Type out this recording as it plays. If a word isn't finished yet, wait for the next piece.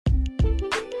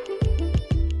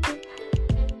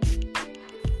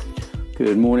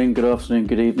Good morning, good afternoon,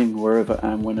 good evening, wherever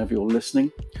and whenever you're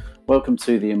listening. Welcome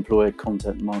to the Employer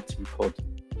Content Marketing Pod.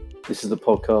 This is the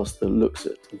podcast that looks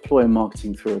at employer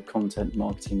marketing through a content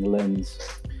marketing lens.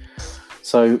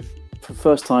 So, for the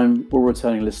first time, all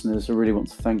returning listeners, I really want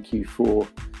to thank you for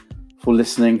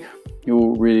listening.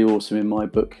 You're really awesome in my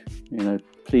book.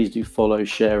 Please do follow,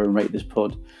 share, and rate this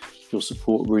pod. Your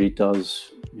support really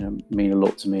does, mean a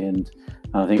lot to me, and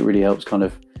I think it really helps kind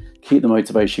of keep the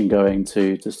motivation going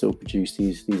to still produce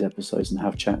these episodes and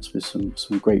have chats with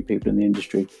some great people in the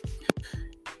industry.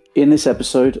 In this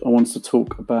episode, I want to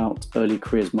talk about early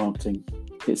careers marketing.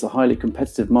 It's a highly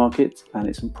competitive market, and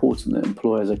it's important that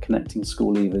employers are connecting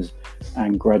school leavers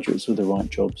and graduates with the right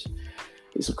jobs.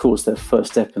 It's of course their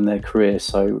first step in their career,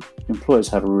 so employers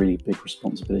have a really big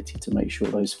responsibility to make sure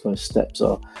those first steps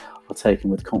are taken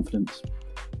with confidence.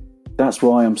 That's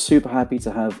why I'm super happy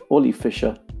to have Ollie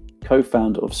Fisher,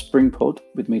 co-founder of SpringPod,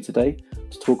 with me today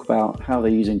to talk about how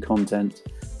they're using content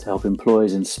to help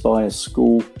employers inspire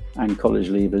school and college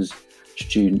leavers,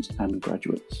 students and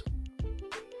graduates.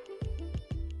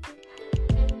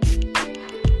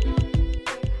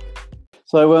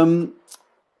 So,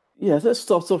 let's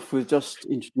start off with just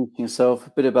introducing yourself,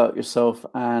 a bit about yourself,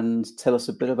 and tell us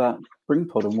a bit about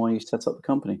SpringPod and why you set up the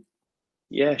company.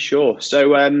 Yeah, sure.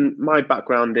 So my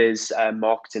background is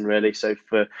marketing, really. So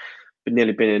for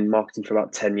nearly been in marketing for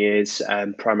about 10 years,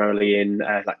 primarily in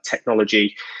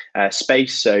technology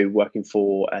space. So working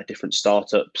for different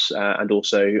startups and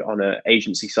also on an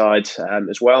agency side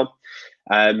as well.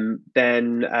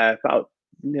 Then about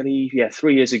nearly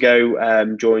 3 years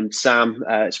ago, joined Sam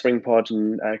at SpringPod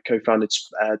and co-founded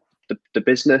the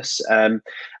business. The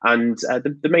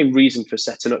main reason for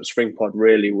setting up SpringPod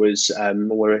really was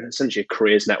we're essentially a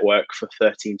careers network for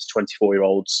 13 to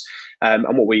 24-year-olds. And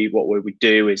what we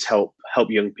do is help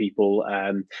young people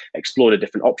explore the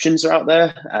different options that are out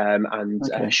there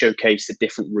and showcase the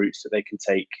different routes that they can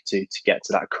take to get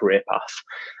to that career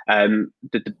path.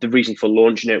 The reason for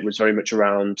launching it was very much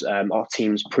around our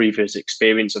team's previous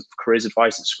experience of careers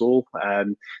advice at school.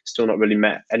 Still not really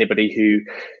met anybody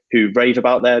who rave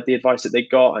about the advice that they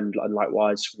got, and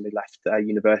likewise when they left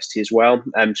university as well.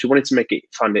 So we wanted to make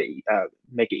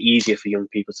it easier for young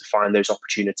people to find those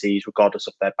opportunities regardless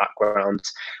of their background,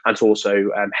 and to also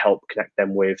help connect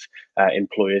them with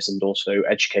employers and also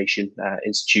education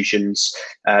institutions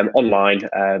online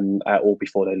or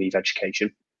before they leave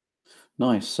education.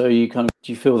 Nice. So did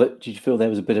you feel there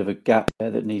was a bit of a gap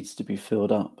there that needs to be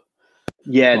filled up?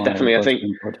 Yeah, definitely. I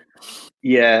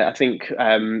think,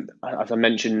 as I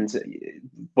mentioned,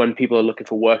 when people are looking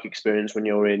for work experience when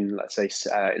you're in, let's say,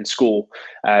 in school,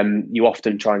 you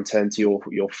often try and turn to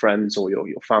your friends or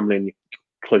your family and your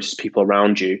closest people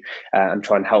around you and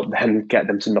try and help them, get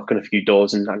them to knock on a few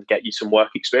doors and get you some work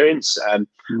experience. I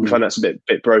find that's a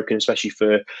bit broken, especially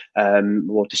for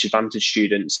more disadvantaged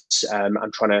students.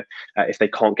 I'm trying to, if they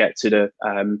can't get to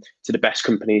the best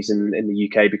companies in the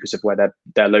UK because of where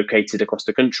they're located across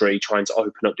the country, trying to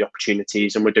open up the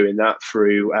opportunities. And we're doing that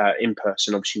through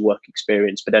in-person, obviously, work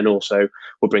experience, but then also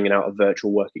we're bringing out a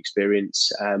virtual work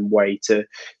experience way to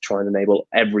try and enable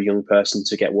every young person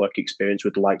to get work experience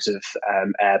with the likes of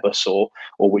Airbus or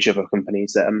whichever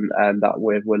companies that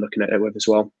we're looking at it with as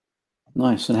well.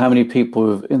 Nice. And how many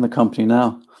people are in the company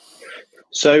now?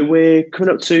 So we're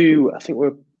coming up to, I think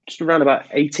we're just around about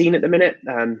 18 at the minute,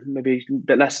 maybe a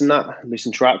bit less than that. I'm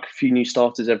losing track. A few new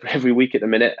starters every week at the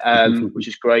minute, which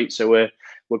is great. So we're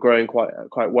growing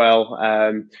quite well.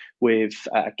 I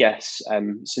guess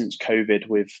since COVID,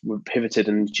 we've pivoted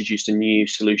and introduced a new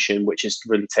solution which has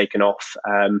really taken off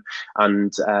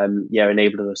and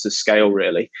enabled us to scale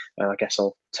really. I guess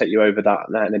I'll take you over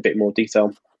that in a bit more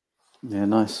detail. Yeah,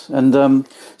 nice. And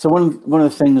so one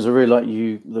of the things I really like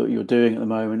that you're doing at the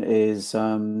moment is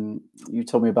you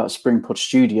told me about SpringPod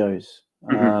Studios.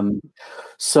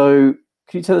 So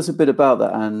can you tell us a bit about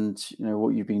that and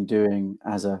what you've been doing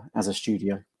as a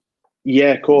studio?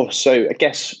 Yeah, of course. So I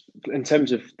guess in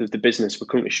terms of the business, we're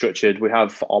currently structured. We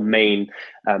have our main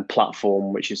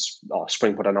platform, which is our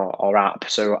SpringPod and our app,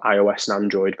 so iOS and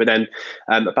Android. But then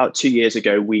about 2 years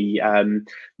ago, we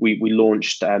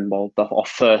launched our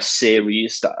first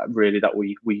series that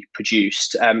we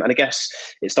produced. And I guess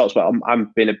it starts with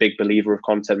I've been a big believer of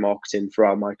content marketing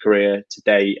throughout my career to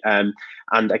date.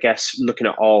 And I guess looking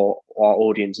at our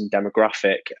audience and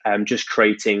demographic, just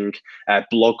creating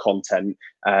blog content,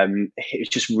 it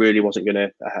just really wasn't going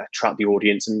to attract the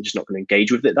audience and just not going to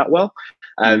engage with it that well.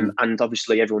 And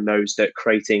obviously everyone knows that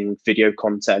creating video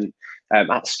content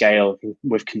at scale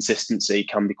with consistency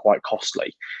can be quite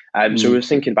costly. So we were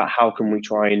thinking about how can we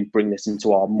try and bring this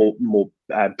into our more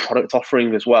product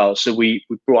offering as well. So we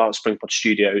brought out Springpod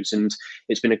Studios, and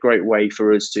it's been a great way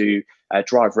for us to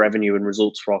drive revenue and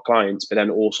results for our clients, but then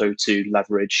also to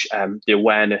leverage the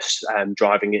awareness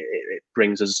driving it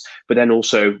brings us, but then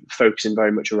also focusing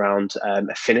very much around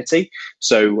affinity.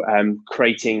 So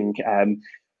creating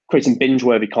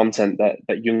binge-worthy content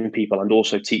that young people and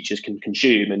also teachers can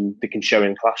consume and they can show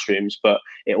in classrooms, but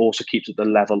it also keeps at the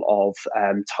level of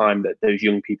time that those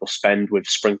young people spend with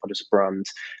Springpod as a brand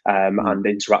and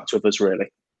interact with us,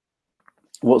 really.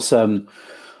 What's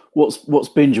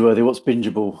binge-worthy? What's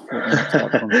bingeable?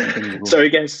 Bingeable? So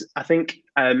I think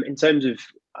in terms of,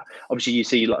 obviously you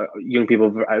see like young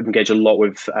people engage a lot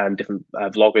with different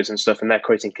vloggers and stuff, and they're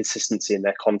creating consistency in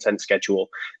their content schedule.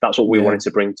 That's what we wanted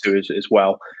to bring to as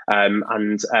well.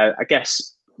 I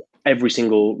guess every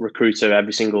single recruiter,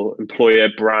 every single employer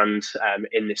brand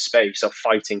in this space are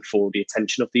fighting for the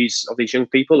attention of these young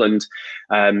people, and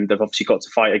they've obviously got to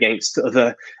fight against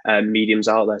other mediums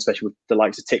out there, especially with the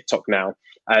likes of TikTok now.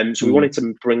 So we wanted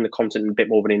to bring the content in a bit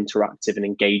more of an interactive and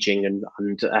engaging and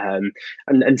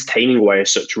entertaining way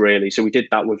as such, really. So we did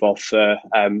that with our so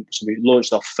we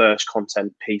launched our first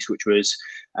content piece, which was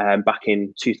back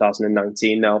in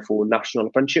 2019 now for National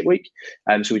Apprenticeship Week.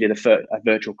 So we did a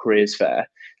virtual careers fair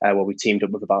where we teamed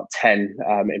up with about 10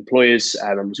 employers.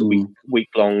 It was a week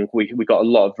long. We got a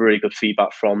lot of really good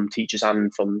feedback from teachers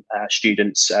and from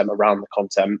students around the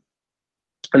content.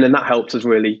 And then that helped us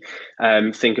really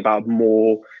think about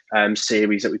more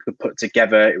series that we could put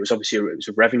together. It was obviously it was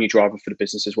a revenue driver for the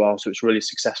business as well, so it's really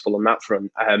successful on that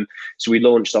front. So we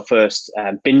launched our first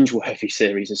binge-worthy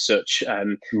series as such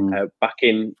back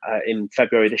in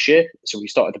February this year. So we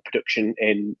started the production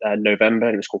in November,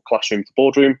 and it was called Classroom to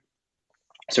Boardroom.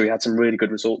 So we had some really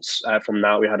good results from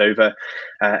that. We had over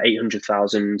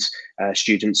 800,000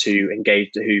 students who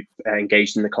engaged in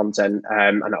the content,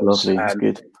 and that Lovely. was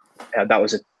good. That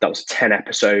was a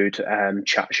 10-episode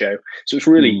chat show. So it's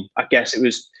really, I guess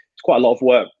it's quite a lot of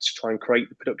work to try and create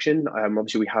the production.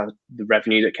 Obviously, we had the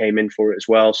revenue that came in for it as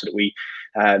well, so that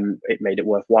it made it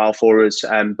worthwhile for us.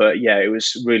 But yeah, it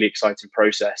was a really exciting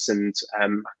process, and I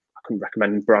couldn't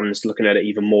recommend brands looking at it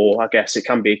even more. I guess it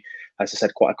can be, as I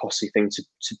said, quite a costly thing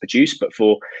to produce, but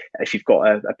if you've got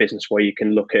a business where you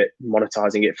can look at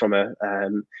monetizing it from a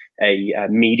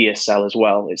media sell as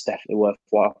well, it's definitely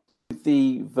worthwhile.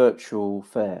 The virtual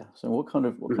fair. So what kind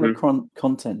of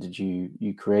content did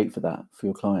you create for that for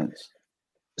your clients?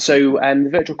 So the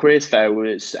virtual careers fair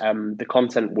was the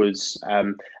content was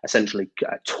essentially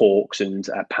talks and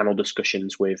panel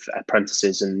discussions with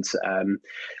apprentices and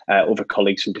other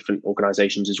colleagues from different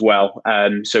organisations as well.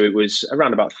 So it was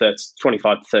around about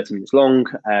 25 to 30 minutes long.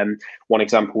 One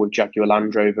example with Jaguar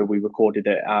Land Rover, we recorded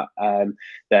it at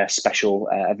their special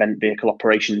event vehicle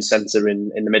operations centre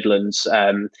in the Midlands,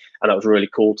 and that was really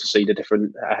cool to see the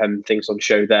different things on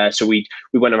show there. So we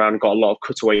went around and got a lot of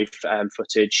cutaway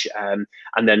footage, and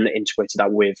then integrated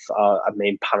that with our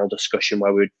main panel discussion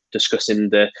where we were discussing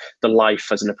the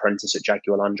life as an apprentice at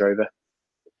Jaguar Land Rover.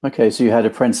 Okay, so you had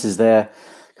apprentices there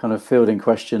kind of fielding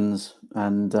questions,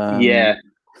 and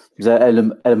was there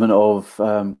an element of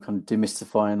kind of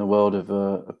demystifying the world of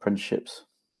apprenticeships?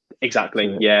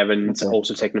 Exactly, yeah, and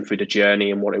also taking them through the journey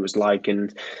and what it was like,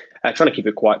 and trying to keep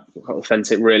it quite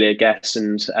authentic, really, I guess,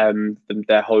 and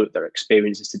their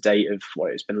experiences to date of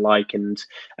what it's been like, and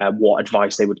what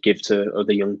advice they would give to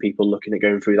other young people looking at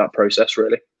going through that process,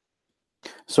 really.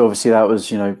 So obviously that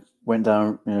was, went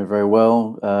down, very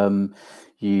well.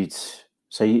 You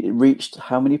reached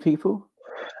how many people?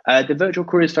 The virtual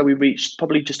careers fair, we reached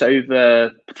probably just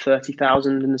over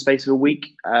 30,000 in the space of a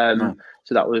week.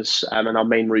 So that was, and our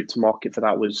main route to market for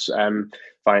that was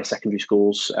via secondary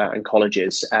schools and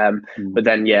colleges. But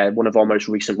then, one of our most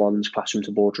recent ones, Classroom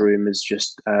to Boardroom, has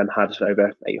just had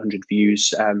over 800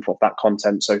 views for that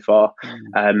content so far,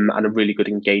 and a really good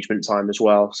engagement time as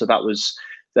well. So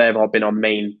they've been our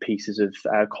main pieces of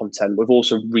content. We've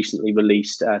also recently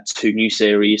released 2 new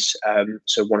series.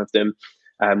 So one of them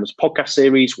was a podcast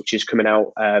series, which is coming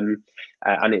out, and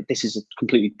this is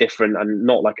completely different and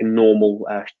not like a normal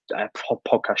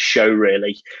podcast show,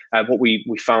 really. What we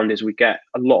found is we get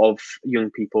a lot of young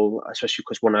people, especially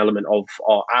because one element of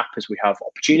our app is we have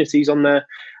opportunities on there.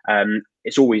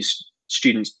 It's always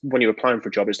students, when you're applying for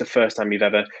a job, it's the first time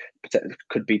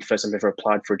could be the first time you've ever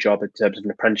applied for a job in terms of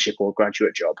an apprenticeship or a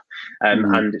graduate job.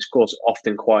 And it's, of course,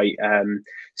 often quite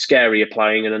scary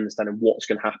applying and understanding what's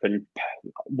going to happen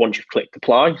once you've clicked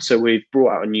apply. So we've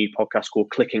brought out a new podcast called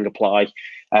Clicking Apply,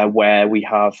 where we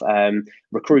have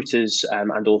recruiters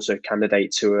and also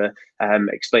candidates who are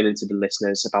explaining to the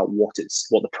listeners about what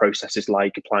the process is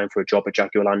like applying for a job at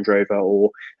Jaguar Land Rover,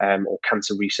 or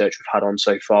cancer research we've had on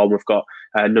so far. We've got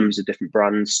numbers of different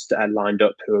brands lined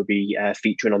up who will be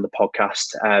featuring on the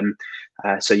podcast.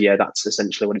 So yeah, that's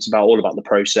essentially what it's about, all about the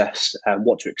process,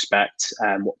 what to expect,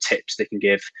 what tips they can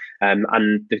give.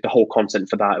 And the whole content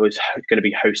for that was going to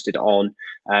be hosted on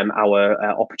our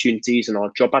opportunities and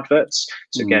our job adverts.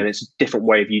 So again, it's a different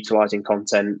way of utilizing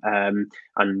content,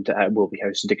 and will be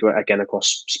hosted again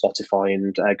across Spotify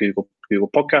and Google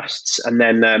Podcasts. And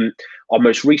then our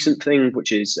most recent thing,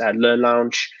 which is Learn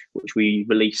Lounge, which we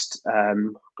released,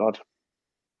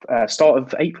 start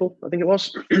of April, I think it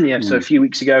was. So a few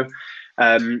weeks ago.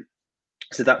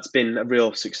 So that's been a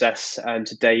real success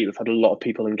to date. We've had a lot of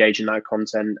people engage in that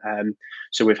content.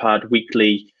 So we've had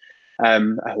weekly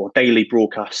daily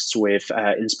broadcasts with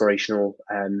inspirational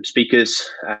speakers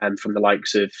from the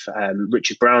likes of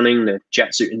Richard Browning, the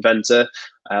jet suit inventor,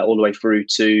 all the way through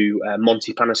to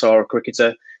Monty Panesar, a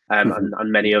cricketer,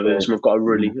 and many others. And we've got a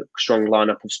really strong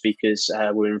lineup of speakers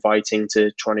we're inviting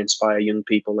to try and inspire young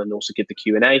people and also give the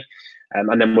Q&A.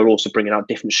 And then we're also bringing out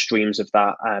different streams of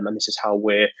that. And this is how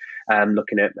we're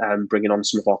looking at bringing on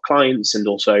some of our clients, and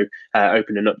also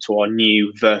opening up to our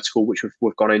new vertical, which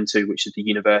we've gone into, which is the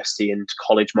university and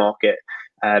college market.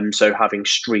 So having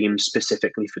streams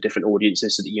specifically for different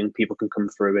audiences so that young people can come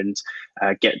through and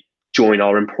join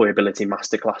our employability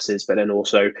masterclasses, but then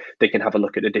also they can have a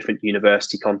look at the different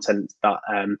university content that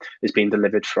is being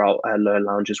delivered throughout Learn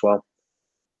Lounge as well.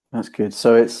 That's good.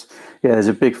 So there's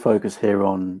a big focus here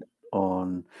on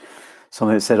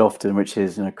something that's said often, which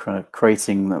is, kind of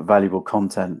creating that valuable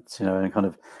content, and kind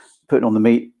of putting on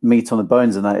the meat on the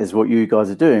bones, and that is what you guys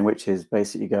are doing, which is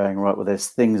basically going, right, well, there's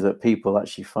things that people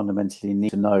actually fundamentally need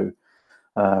to know,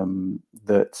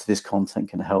 that this content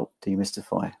can help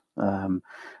demystify.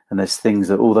 And there's things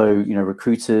that, although,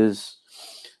 recruiters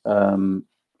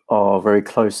are very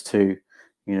close to,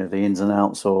 the ins and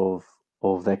outs of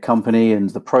their company and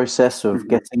the process of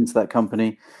getting to that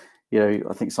company,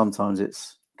 I think sometimes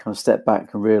it's kind of step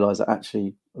back and realize that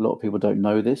actually a lot of people don't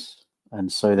know this.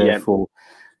 And so therefore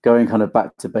going kind of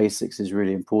back to basics is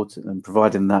really important, and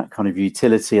providing that kind of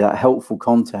utility, that helpful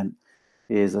content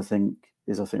is I think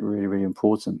really, really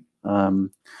important.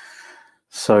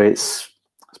 So it's,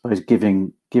 I suppose,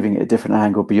 giving it a different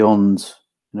angle beyond,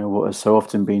 what has so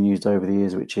often been used over the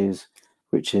years,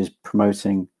 which is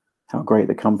promoting how great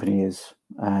the company is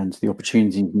and the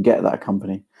opportunity you can get at that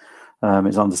company.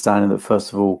 It's understanding that,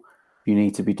 first of all, you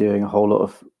need to be doing a whole lot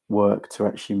of work to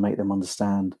actually make them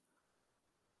understand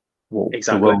what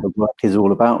the world of work is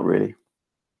all about, really.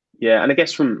 Yeah, and I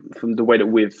guess from the way that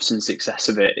we've seen success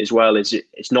of it as well, is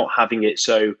it's not having it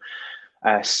so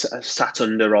sat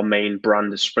under our main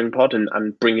brand as SpringPod,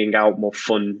 and bringing out more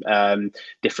fun,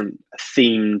 different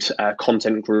themed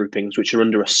content groupings which are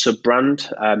under a sub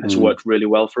brand has worked really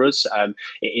well for us.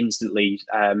 It instantly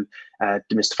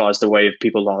demystifies the way of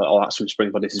people are, oh, that's from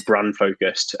SpringPod, this is brand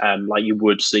focused, like you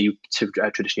would see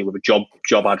traditionally with a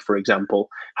job ad, for example.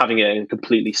 Having it in a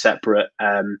completely separate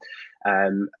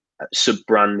sub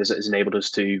brand has enabled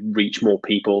us to reach more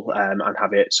people, and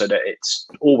have it so that it's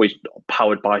always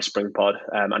powered by SpringPod,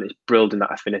 and it's building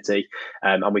that affinity,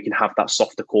 and we can have that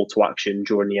softer call to action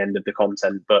during the end of the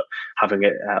content, but having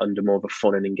it under more of a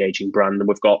fun and engaging brand. And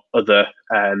we've got other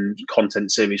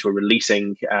content series we're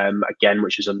releasing again,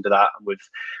 which is under that.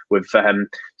 We've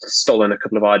stolen a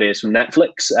couple of ideas from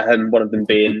Netflix, one of them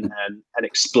being an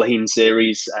Explain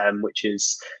series, which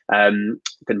is going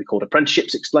to be called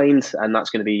Apprenticeships Explained, and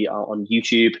that's going to be on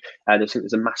YouTube. And I think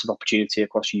there's a massive opportunity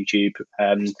across YouTube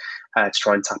to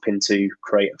try and tap into,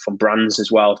 create from brands as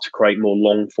well, to create more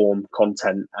long form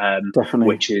content,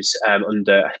 which is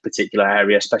under a particular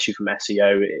area, especially from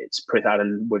SEO. It's pretty,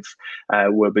 and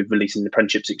we'll be releasing the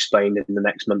Apprenticeships Explained in the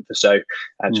next month or so.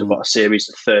 So we've got a series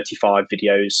of 35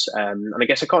 videos, and I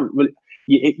guess I can't really.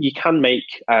 You can make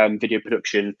video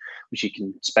production, which you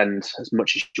can spend as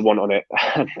much as you want on it,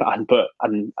 but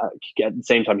at the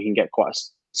same time you can get quite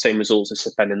same results as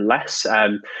spending less.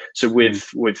 So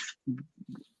with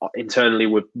internally,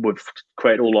 we've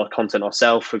created all our content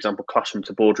ourselves. For example, Classroom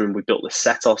to Boardroom, we built the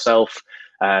set ourselves.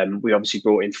 We obviously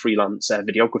brought in freelance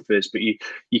videographers, but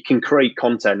you can create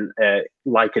content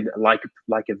like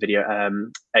a video,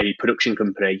 a production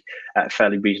company at a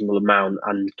fairly reasonable amount,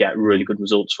 and get really good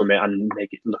results from it, and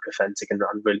make it look authentic and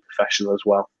really professional as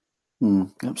well.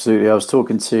 Absolutely. I was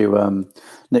talking to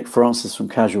Nick Francis from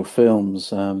Casual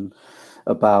Films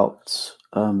about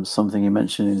something he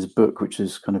mentioned in his book, which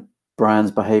is kind of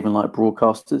brands behaving like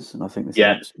broadcasters, and I think this is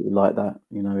absolutely like that.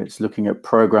 It's looking at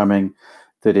programming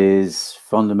that is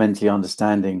fundamentally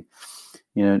understanding,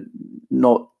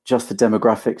 not just the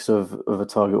demographics of a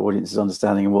target audience's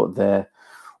understanding and what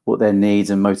their needs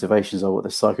and motivations are, what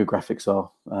their psychographics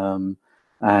are.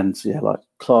 And yeah, like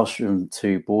Classroom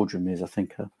to Boardroom is, I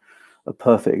think, a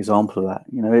perfect example of that.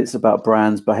 You know, it's about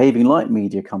brands behaving like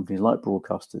media companies, like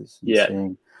broadcasters, and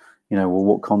seeing, you know, well,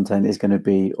 what content is going to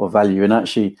be of value, and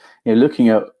actually, you know, looking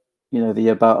at, you know, the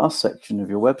About Us section of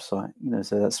your website. You know,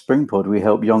 so that Springpod, we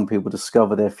help young people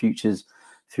discover their futures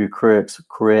through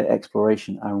career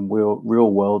exploration and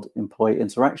real world employee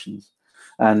interactions.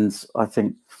 And I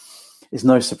think it's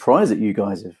no surprise that you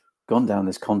guys have gone down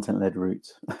this content-led route,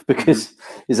 because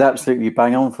it's absolutely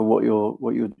bang on for what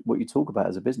you talk about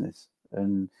as a business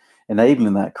and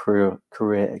enabling that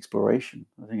career exploration.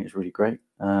 I think it's really great.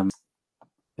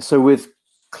 So with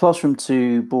Classroom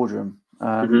to Boardroom,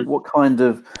 what kind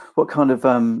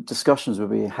of discussions were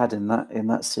being had in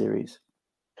that series?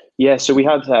 Yeah, so we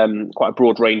had quite a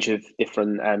broad range of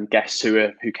different guests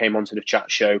who came onto the chat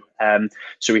show.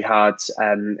 So we had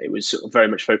it was very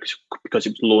much focused because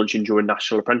it was launching during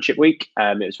National Apprenticeship Week.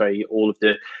 It was very all of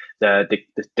the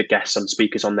guests and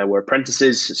speakers on there were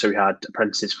apprentices. So we had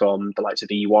apprentices from the likes of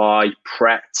EY,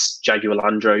 Pret, Jaguar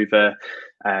Land Rover,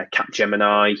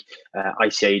 Capgemini,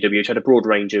 ICAEW, which had a broad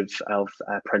range of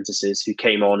apprentices who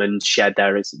came on and shared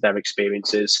their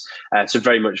experiences. So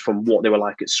very much from what they were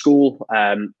like at school,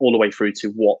 all the way through to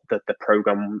what the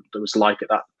program was like at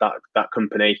that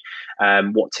company,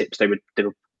 what tips they would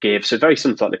give. So very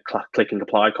similar to like the click and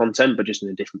apply content, but just in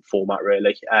a different format,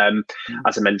 really.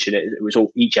 As I mentioned, it was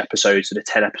each episode, so the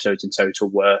 10 episodes in total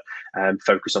were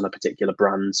focused on a particular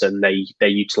brand, and they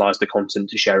utilised the content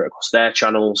to share it across their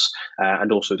channels,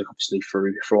 and also obviously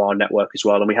through our network as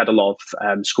well. And we had a lot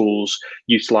of schools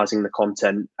utilising the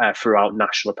content throughout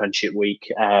National Apprenticeship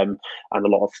Week, and a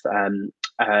lot of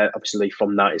obviously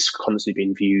from that it's constantly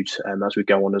being viewed as we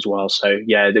go on as well. So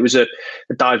yeah, there was a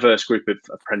diverse group of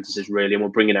apprentices, really, and we're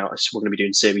going to be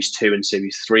doing series 2 and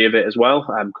series 3 of it as well,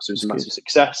 because it was a massive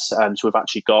success. So we've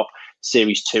actually got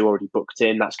series 2 already booked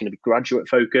in. That's going to be graduate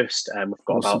focused, and we've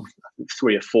got about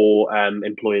 3 or 4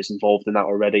 employers involved in that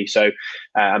already. So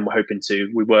and we're hoping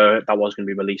that was going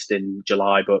to be released in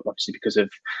July, but obviously because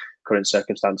of current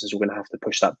circumstances, we're going to have to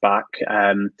push that back,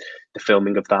 the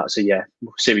filming of that. So yeah,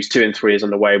 series 2 and 3 is on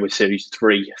the way, with series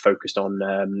 3 focused on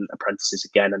apprentices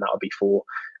again, and that'll be for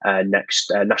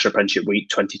next National Apprenticeship Week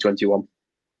 2021.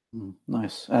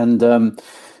 Nice. And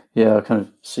yeah, I kind of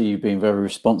see you being very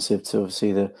responsive to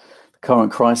obviously the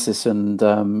current crisis, and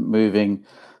moving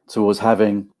towards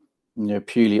having, you know,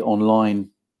 purely online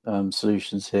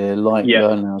solutions here, like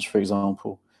Learn Lounge, for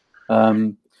example.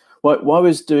 Why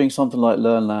was doing something like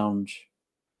Learn Lounge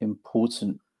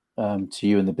important to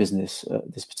you and the business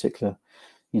at this particular,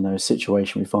 you know,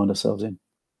 situation we find ourselves in?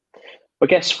 I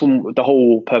guess from the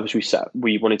whole purpose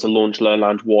we wanted to launch Learn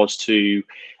Lounge was to,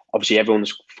 obviously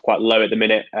everyone's quite low at the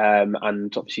minute,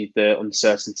 and obviously the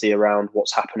uncertainty around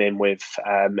what's happening with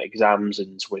exams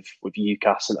and with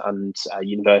UCAS and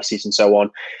universities and so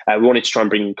on. We wanted to try and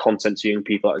bring content to young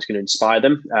people that was going to inspire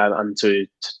them, and to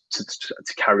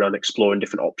carry on exploring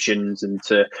different options, and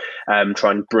to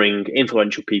try and bring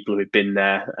influential people who've been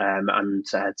there, and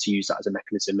to use that as a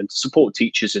mechanism, and to support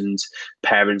teachers and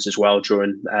parents as well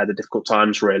during the difficult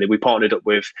times, really. We partnered up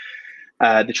with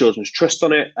the Children's Trust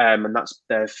on it, and that's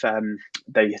their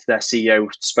CEO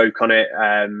spoke on it,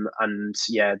 and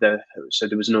yeah, so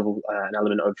there was an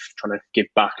element of trying to give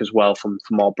back as well from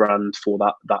our brand for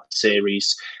that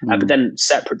series. But then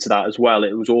separate to that as well,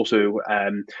 it was also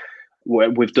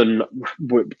we've done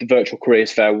the virtual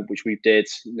careers fair, which we did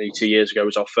nearly 2 years ago,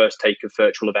 was our first take of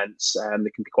virtual events. They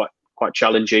can be quite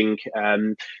challenging,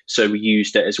 so we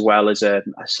used it as well as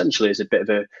essentially as a bit of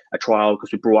a trial,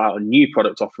 because we brought out a new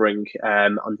product offering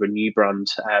under a new brand,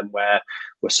 where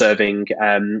we're serving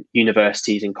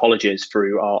universities and colleges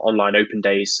through our online open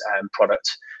days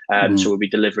product. So we'll be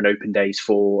delivering open days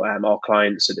for our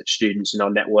clients, so that students in our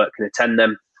network can attend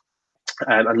them,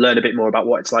 and learn a bit more about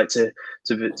what it's like to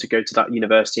go to that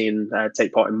university and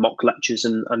take part in mock lectures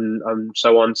and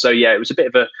so on. So yeah, it was a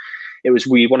bit of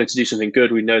we wanted to do something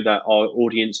good. We know that our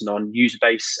audience and our user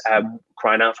base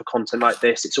crying out for content like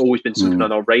this. It's always been something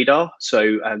on our radar,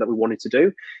 so that we wanted to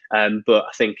do. But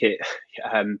I think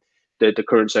the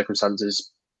current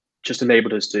circumstances just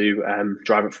enabled us to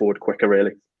drive it forward quicker,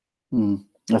 really.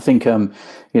 I think you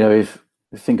know, if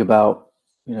we think about,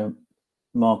 you know,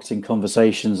 marketing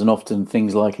conversations, and often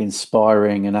things like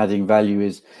inspiring and adding value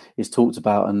is talked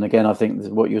about. And again, I think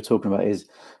what you're talking about is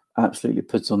absolutely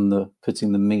putting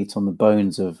the meat on the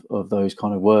bones of those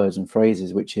kind of words and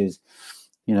phrases, which is,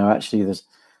 you know, actually there's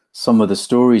some of the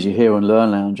stories you hear on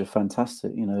Learn Lounge are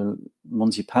fantastic. You know,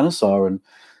 Monty Panesar, and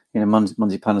you know,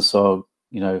 Monty Panesar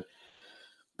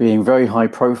being very high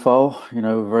profile,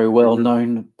 a very well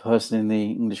known person in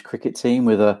the English cricket team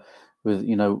with a really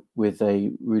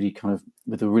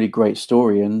great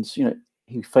story, and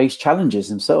he faced challenges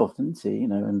himself, didn't he?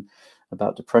 And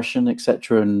about depression,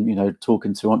 etc., and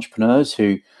talking to entrepreneurs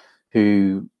who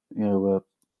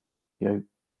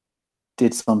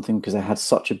did something because they had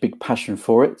such a big passion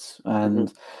for it.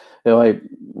 And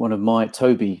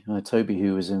Toby,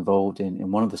 who was involved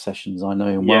in one of the sessions, I know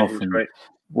him well from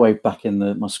way back in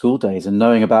my school days, and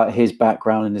knowing about his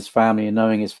background and his family, and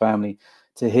knowing his family,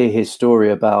 to hear his story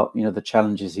about the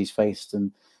challenges he's faced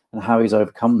and how he's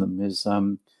overcome them is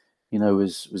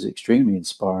was extremely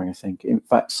inspiring, I think. In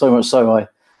fact, so much so, I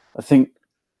think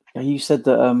you said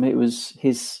that it was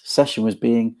his session was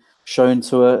being shown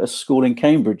to a school in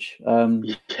Cambridge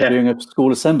during a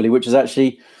school assembly, which is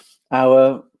actually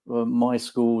our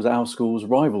school's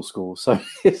rival school. So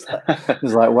it's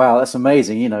like, wow, that's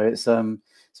amazing. It's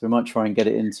so we might try and get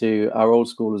it into our old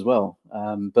school as well.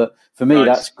 But for me,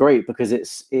 that's great, because it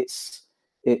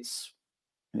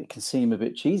can seem a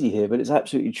bit cheesy here, but it's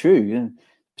absolutely true.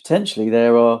 Potentially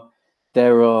there are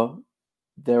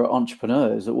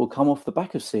entrepreneurs that will come off the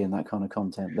back of seeing that kind of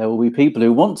content. There will be people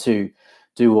who want to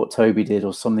do what Toby did,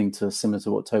 or something similar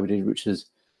to what Toby did, which is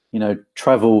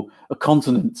travel a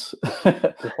continent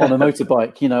on a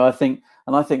motorbike.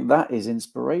 I think that is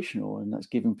inspirational, and that's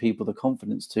giving people the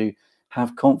confidence to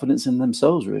have confidence in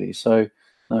themselves, really. So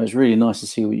it's really nice to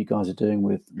see what you guys are doing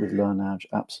with Learn Lounge.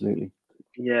 Absolutely.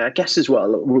 Yeah, I guess as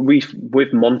well,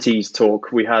 with Monty's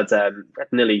talk, we had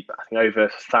nearly, I think, over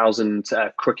 1,000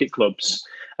 cricket clubs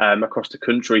across the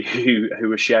country who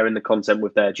were sharing the content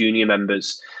with their junior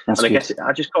members. That's and I guess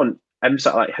I just can't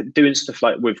emphasize, like, doing stuff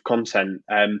like with content.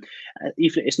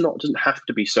 Even doesn't have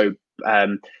to be so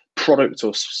product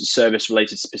or service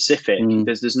related specific.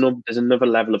 There's another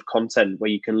level of content where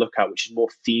you can look at, which is more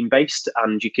theme based,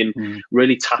 and you can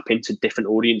really tap into different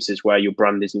audiences where your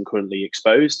brand isn't currently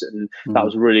exposed. And that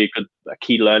was really a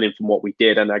key learning from what we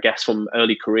did. And I guess from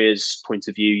early careers point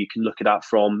of view, you can look at that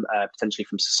from potentially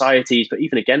from societies, but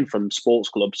even again from sports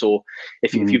clubs, or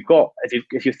if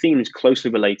your theme is closely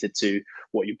related to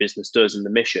what your business does and the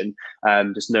mission,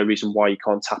 there's no reason why you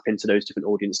can't tap into those different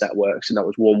audience networks. And that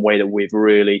was one way that we've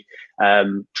really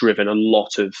driven a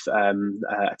lot of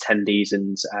attendees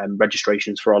and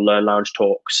registrations for our Learn Lounge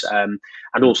talks, and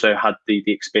also had the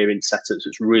experience set up, so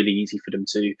it's really easy for them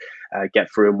to get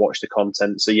through and watch the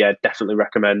content. So yeah, definitely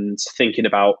recommend thinking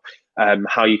about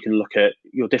how you can look at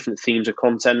your different themes of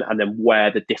content, and then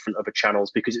where the different other channels,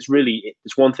 because it's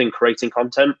one thing creating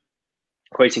content.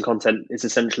 Creating content is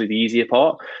essentially the easier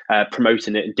part.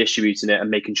 Promoting it and distributing it and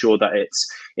making sure that it's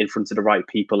in front of the right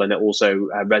people, and it also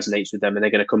resonates with them, and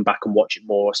they're going to come back and watch it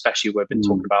more. Especially when we've been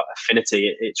talking about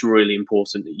affinity, it's really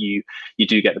important that you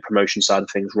do get the promotion side of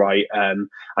things right. And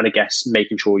I guess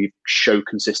making sure you show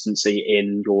consistency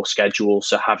in your schedule,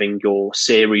 so having your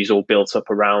series all built up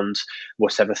around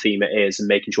whatever theme it is, and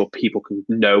making sure people can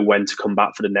know when to come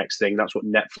back for the next thing. That's what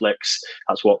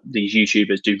that's what these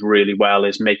YouTubers do really well,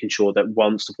 is making sure that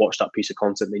once they've watched that piece of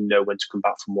content, they know when to come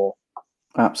back for more.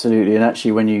 Absolutely. And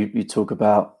actually, when you talk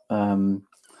about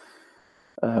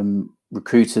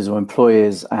recruiters or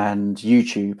employers and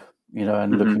YouTube,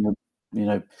 and looking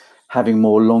at, having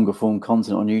more longer form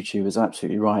content on YouTube is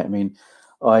absolutely right. I mean,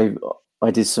 I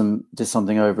did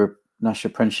something over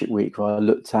National Apprenticeship Week where I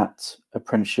looked at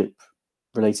apprenticeship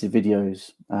related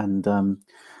videos, and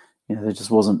there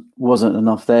just wasn't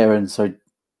enough there. And so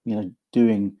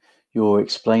doing your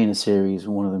explainer series,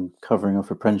 one of them covering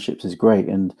off apprenticeships, is great.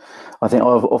 And I think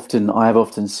I have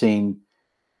often seen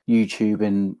YouTube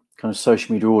in kind of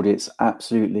social media audits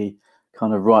absolutely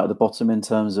kind of right at the bottom in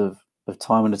terms of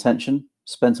time and attention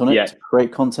spent on it to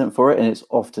create content for it. And it's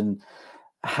often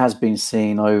has been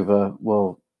seen over,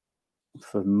 well,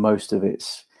 for most of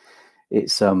its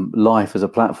life as a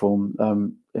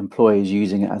platform, employees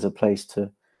using it as a place to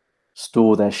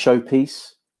store their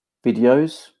showpiece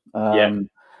videos.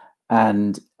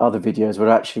 And other videos were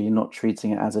actually not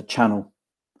treating it as a channel.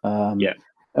 And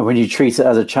when you treat it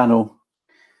as a channel,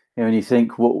 and you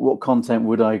think, what content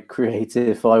would I create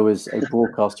if I was a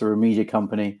broadcaster or a media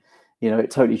company?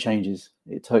 It totally changes.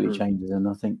 It totally changes. And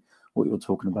I think what you're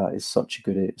talking about is such a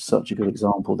good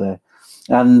example there.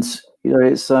 And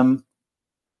it's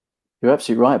you're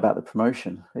absolutely right about the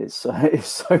promotion. It's so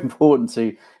important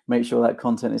to make sure that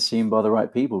content is seen by the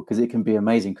right people, because it can be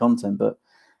amazing content, but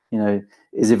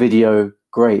is a video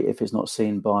great if it's not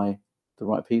seen by the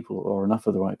right people or enough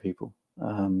of the right people?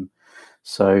 And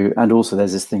also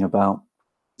there's this thing about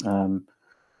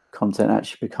content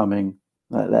actually becoming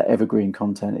that evergreen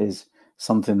content is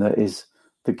something that is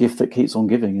the gift that keeps on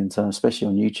giving, in terms, especially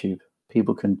on YouTube.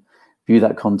 People can view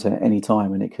that content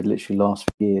anytime, and it could literally last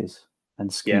for years and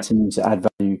continue to add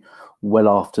value well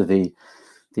after the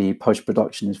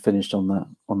post-production is finished on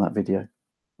that video.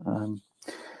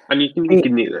 And you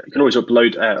can always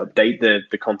update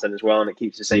the content as well, and it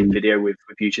keeps the same video with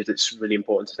YouTube. It's really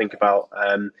important to think about.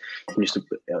 You can just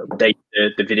update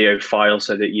the video file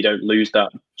so that you don't lose that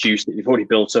juice that you've already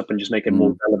built up, and just make it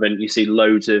more relevant. You see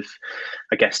loads of,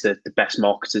 I guess, the best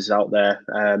marketers out there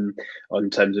in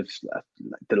terms of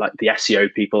the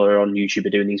SEO people are on YouTube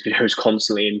are doing these videos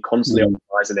constantly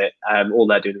optimizing it. All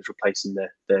they're doing is replacing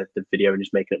the video and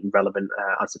just making it relevant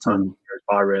as the time goes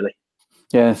by, really.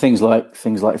 Yeah, things like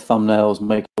thumbnails,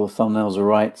 make sure the thumbnails are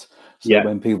right, so that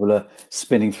when people are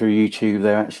spinning through YouTube,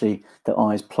 their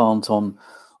eyes plant on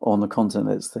the content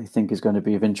that they think is going to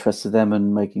be of interest to them,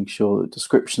 and making sure that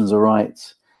descriptions are right,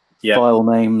 file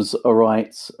names are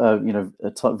right,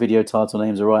 video title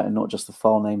names are right, and not just the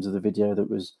file names of the video that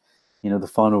was, the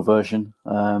final version.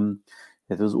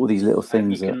 There's all these little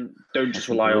things that don't just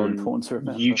rely on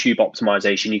YouTube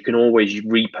optimization. You can always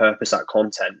repurpose that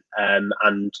content,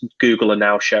 and Google are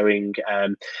now showing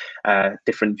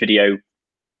different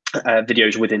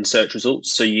videos within search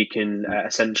results, so you can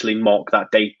essentially mark that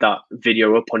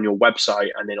video up on your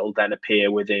website, and it'll then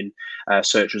appear within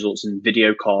search results and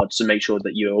video cards. So make sure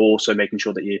that you're also making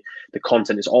sure that the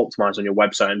content is optimized on your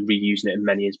website and reusing it in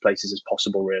many places as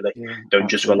possible. Really, don't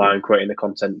just rely on creating the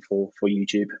content for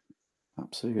YouTube.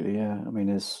 Absolutely, yeah. I mean,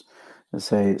 it's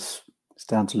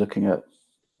down to looking at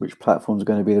which platforms are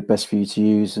going to be the best for you to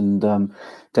use, and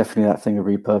definitely that thing of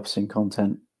repurposing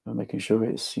content and making sure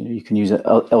it's you can use it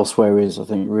elsewhere is, I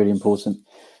think, really important.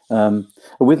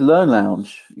 With Learn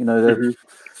Lounge,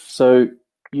 so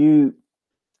you've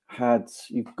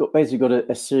basically got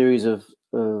a series of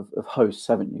hosts,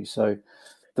 haven't you? So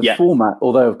the format,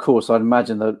 although of course I'd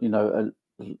imagine that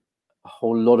a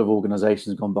whole lot of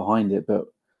organizations have gone behind it, but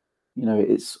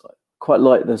it's quite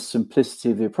like the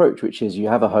simplicity of the approach, which is you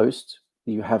have a host,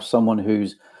 you have someone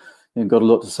who's got a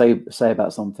lot to say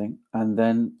about something, and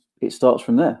then it starts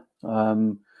from there.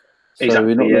 So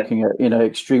we're not looking at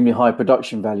extremely high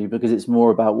production value, because it's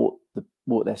more about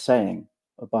what they're saying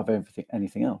above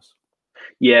anything else.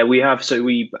 Yeah, we have. So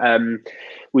we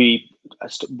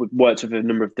worked with a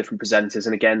number of different presenters,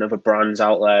 and again, other brands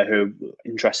out there who are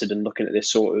interested in looking at this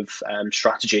sort of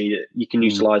strategy. You can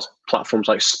utilize platforms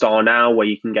like Star Now, where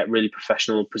you can get really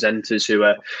professional presenters who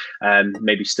are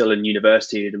maybe still in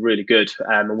university. They're really good.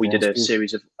 And we did a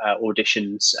series of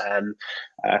auditions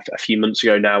a few months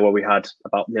ago now, where we had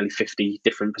about nearly 50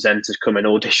 different presenters come and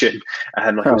audition,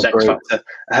 like it was X Factor.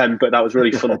 But that was a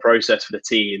really fun process for the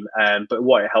team. But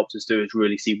what it helped us do is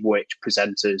really see which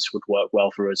presenters would work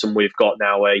well for us, and we've got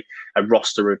now a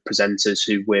roster of presenters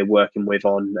who we're working with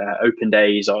on Open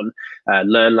Days, on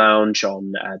Learn Lounge,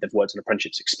 on they've worked on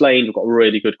Apprenticeships Explained. We've got a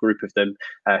really good group of them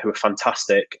who are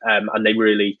fantastic, and they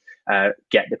really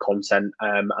get the content,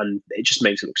 and it just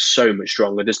makes it look so much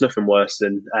stronger. There's nothing worse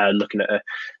than looking at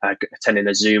attending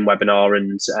a Zoom webinar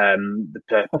and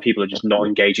the people are just not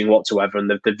engaging whatsoever, and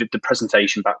the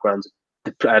presentation backgrounds,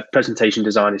 the presentation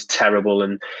design is terrible,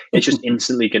 and it's just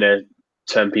instantly going to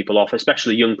turn people off,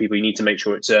 especially young people. You need to make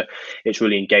sure it's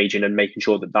really engaging, and making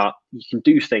sure that you can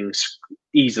do things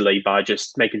easily by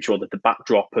just making sure that the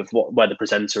backdrop of where the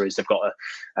presenter is, they've got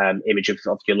a image of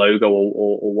your logo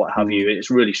or what have you.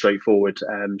 It's really straightforward.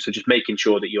 So just making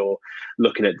sure that you're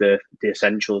looking at the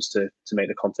essentials to make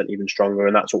the content even stronger,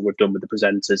 and that's what we've done with the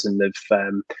presenters, and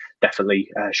they've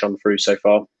definitely shone through so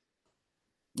far.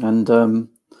 And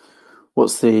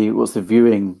what's the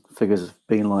viewing figures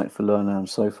been like for Learn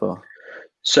Lounge so far?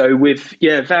 So we've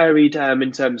varied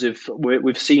in terms of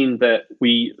we've seen that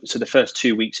so the first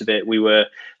 2 weeks of it, we were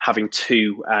having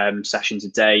 2 sessions a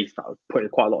day, putting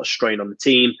quite a lot of strain on the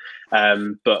team.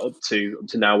 But up to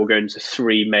now, we're going to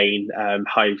 3 main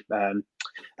high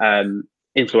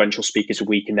influential speakers a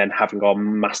week, and then having our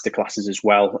masterclasses as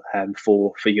well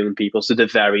for young people. So they've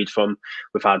varied from,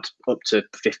 we've had up to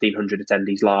 1,500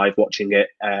 attendees live watching it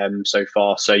so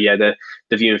far. So yeah, the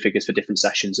viewing figures for different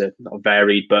sessions are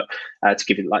varied, but to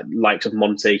give it likes of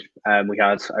Monty, we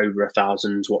had over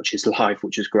 1,000 watches live,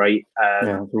 which is great.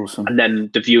 Yeah, awesome. And then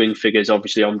the viewing figures,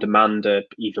 obviously on demand, are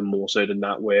even more so than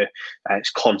that, where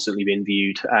it's constantly being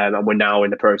viewed, and we're now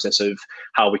in the process of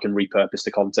how we can repurpose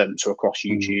the content so across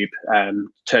YouTube,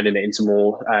 turning it into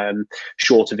more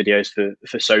shorter videos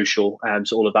for social.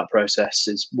 So all of that process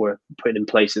is we're putting in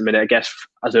place at the minute. I guess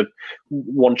as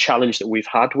one challenge that we've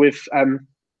had with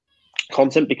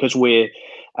content, because we're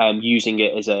using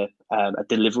it as a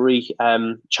delivery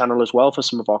channel as well for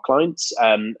some of our clients,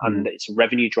 and it's a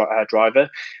revenue driver.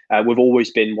 We've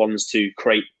always been ones to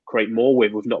create more.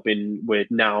 We've not been. We're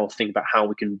now thinking about how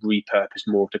we can repurpose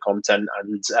more of the content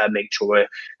and make sure we're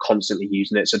constantly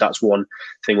using it. So that's one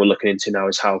thing we're looking into now,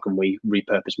 is how can we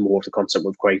repurpose more of the content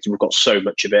we've created. We've got so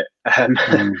much of it.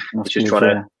 It's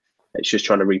just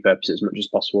trying to repurpose it as much as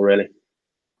possible, really.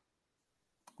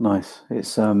 Nice.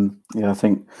 It's I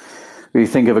think when you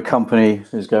think of a company,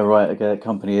 who's going right, okay, a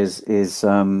company is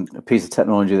a piece of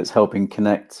technology that's helping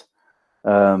connect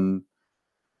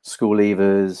school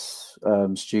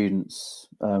leavers, students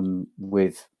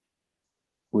with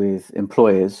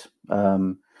employers.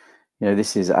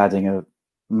 This is adding a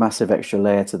massive extra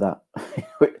layer to that.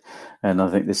 And I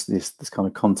think this kind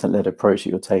of content-led approach that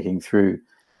you're taking through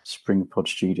SpringPod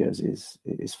Studios is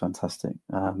fantastic.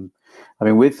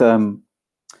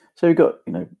 So we've got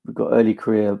early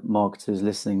career marketers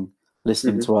listening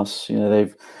to us.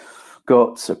 They've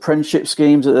got apprenticeship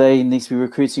schemes that they need to be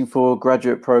recruiting for,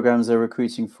 graduate programs they're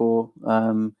recruiting for.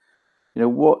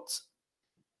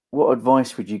 What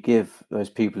advice would you give those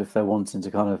people if they're wanting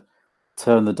to kind of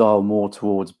turn the dial more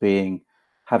towards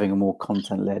having a more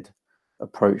content-led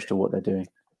approach to what they're doing?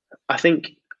 I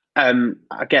think, I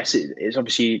guess it's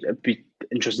obviously be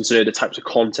interesting to know the types of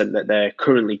content that they're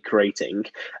currently creating,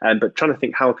 but trying to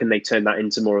think, how can they turn that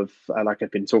into more of, like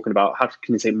I've been talking about, how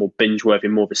can they say more binge-worthy,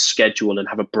 more of a schedule, and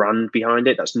have a brand behind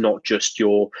it that's not just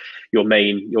your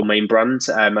main brand.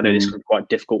 I know this can be quite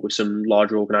difficult with some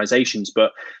larger organizations,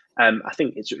 but I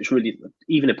think it's really,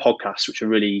 even a podcast, which are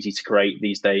really easy to create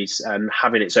these days,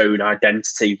 having its own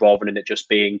identity rather than it just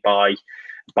being by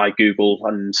Google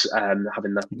and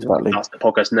having that's the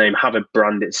podcast name, have a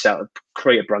brand itself,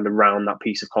 create a brand around that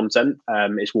piece of content,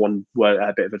 is one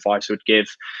bit of advice I would give.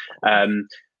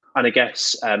 And I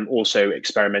guess also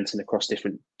experimenting across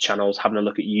different channels, having a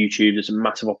look at YouTube. There's a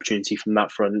massive opportunity from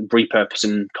that front,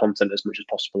 repurposing content as much as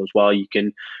possible as well. You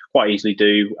can quite easily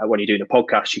do, when you're doing a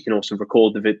podcast, you can also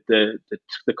record the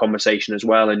conversation as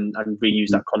well and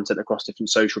reuse that content across different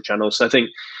social channels. So I think,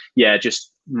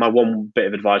 just my one bit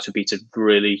of advice would be to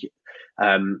really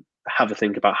have a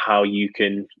think about how you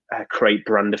can create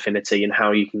brand affinity and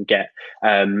how you can get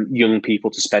young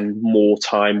people to spend more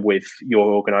time with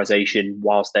your organization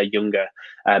whilst they're younger,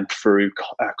 through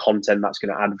content that's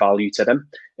going to add value to them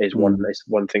is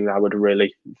one thing that I would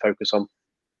really focus on.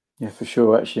 Yeah, for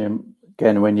sure. Actually,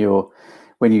 again, when you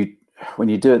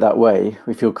do it that way,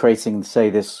 if you're creating,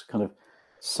 say, this kind of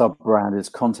sub-brand, this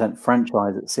content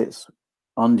franchise that sits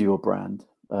under your brand,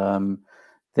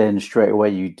 then straight away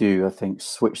you do, I think,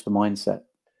 switch the mindset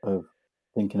of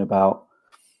thinking about,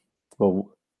 well,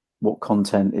 what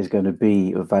content is going to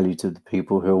be of value to the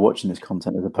people who are watching this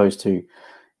content, as opposed to,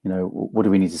 what do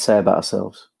we need to say about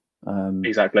ourselves?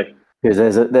 Exactly.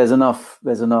 Because there's enough,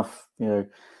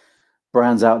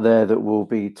 brands out there that will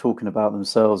be talking about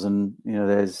themselves, and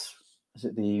there's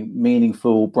the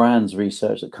Meaningful Brands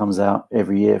research that comes out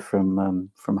every year from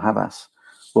Havas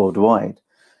worldwide.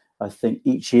 I think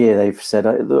each year they've said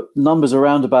the numbers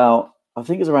around about, I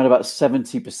think it's around about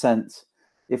 70%,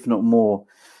 if not more,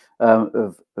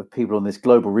 of people on this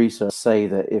global research say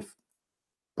that if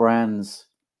brands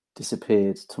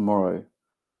disappeared tomorrow,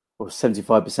 or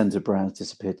 75% of brands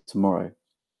disappeared tomorrow,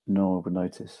 no one would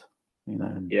notice.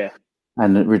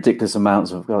 And ridiculous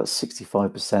amounts of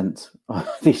 65%.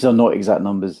 These are not exact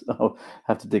numbers. I'll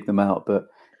have to dig them out, but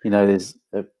there's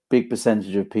a big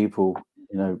percentage of people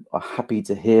are happy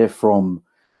to hear from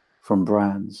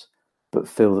brands, but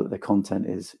feel that the content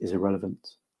is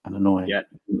irrelevant and annoying,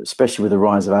 especially with the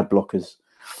rise of ad blockers,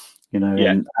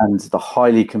 and the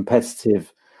highly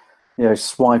competitive,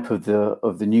 swipe of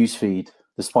the news feed,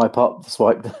 the swipe up, the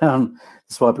swipe down,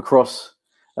 the swipe across.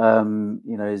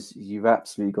 You've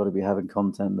absolutely got to be having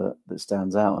content that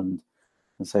stands out, and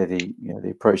say the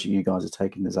approach that you guys are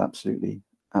taking is absolutely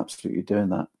doing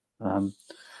that.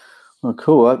 Well,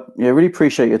 cool. I really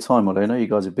appreciate your time, Ollie. I know you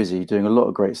guys are busy doing a lot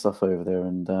of great stuff over there,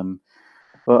 and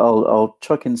I'll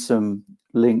chuck in some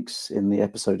links in the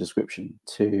episode description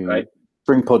to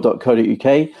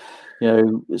springpod.co.uk.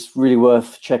 It's really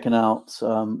worth checking out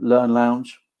Learn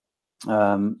Lounge,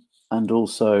 and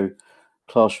also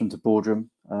Classroom to Boardroom.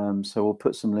 So I'll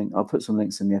put some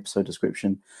links in the episode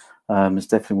description. It's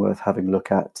definitely worth having a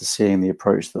look at to seeing the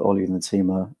approach that Ollie and the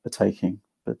team are taking.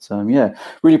 But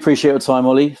really appreciate your time,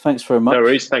 Ollie. Thanks very much. No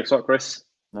worries. Thanks a lot, Chris.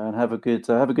 And have a good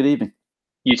evening.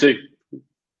 You too.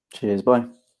 Cheers. Bye.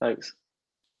 Thanks.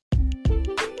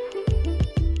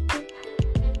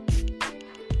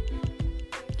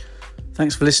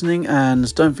 Thanks for listening,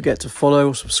 and don't forget to follow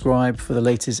or subscribe for the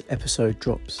latest episode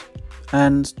drops.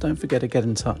 And don't forget to get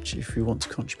in touch if you want to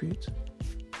contribute.